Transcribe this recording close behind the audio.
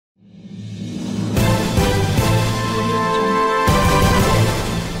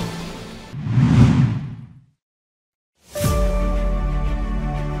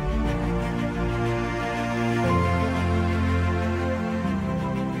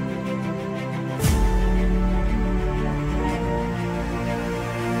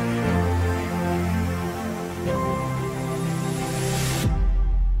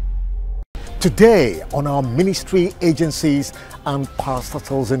Today on our ministry, agencies and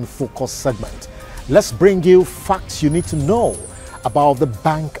parastatals in focus segment, let's bring you facts you need to know about the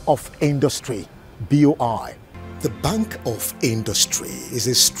Bank of Industry BOI. The Bank of Industry is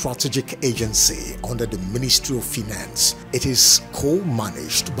a strategic agency under the Ministry of Finance. It is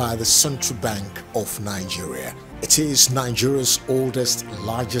co-managed by the Central Bank of Nigeria. It is Nigeria's oldest,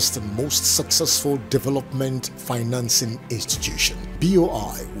 largest and most successful development financing institution.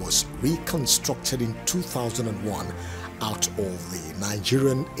 BOI was reconstructed in 2001 out of the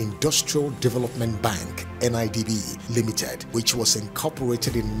Nigerian Industrial Development Bank, NIDB Limited, which was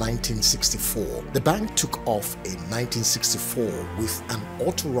incorporated in 1964. The bank took off in 1964 with an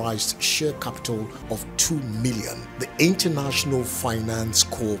authorized share capital of 2 million. The International Finance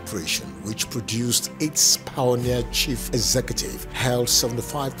Corporation, which produced its pioneer chief executive, held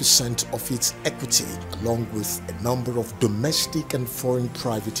 75% of its equity, along with a number of domestic and foreign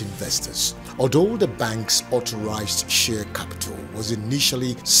private investors. Although the bank's authorized share capital was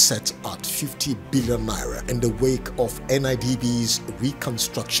initially set at 50 billion naira in the wake of NIDB's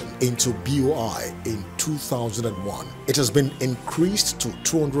reconstruction into BOI in 2001, it has been increased to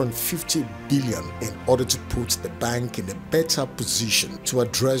 250 billion in order to put the bank in a better position to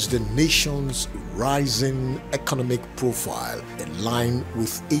address the nation's rising economic profile in line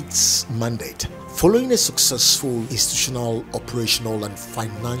with its mandate. Following a successful institutional, operational and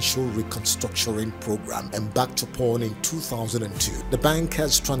financial reconstructuring program embarked upon in 2002, the bank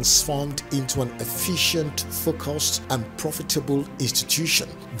has transformed into an efficient, focused and profitable institution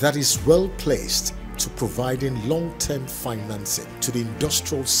that is well placed to providing long-term financing to the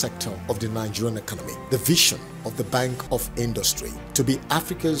industrial sector of the Nigerian economy. The vision of the Bank of Industry to be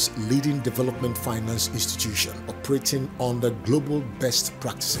Africa's leading development finance institution operating under global best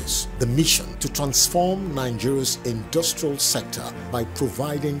practices. The mission to transform Nigeria's industrial sector by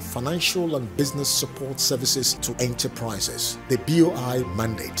providing financial and business support services to enterprises. The BOI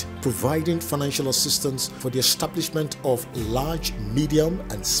mandate, providing financial assistance for the establishment of large, medium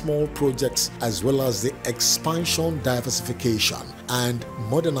and small projects, as well as the expansion, diversification and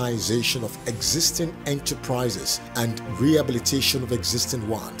modernization of existing enterprises and rehabilitation of existing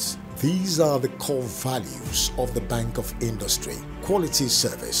ones. These are the core values of the Bank of Industry: quality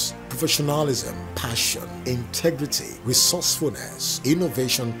service, professionalism, passion, integrity, resourcefulness,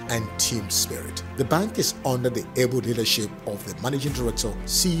 innovation, and team spirit. The bank is under the able leadership of the Managing Director,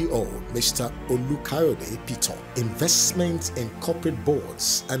 CEO, Mr. Olukayode Pito. Investment in corporate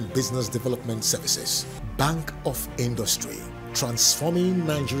boards and business development services. Bank of Industry, transforming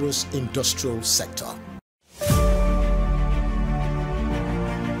Nigeria's industrial sector.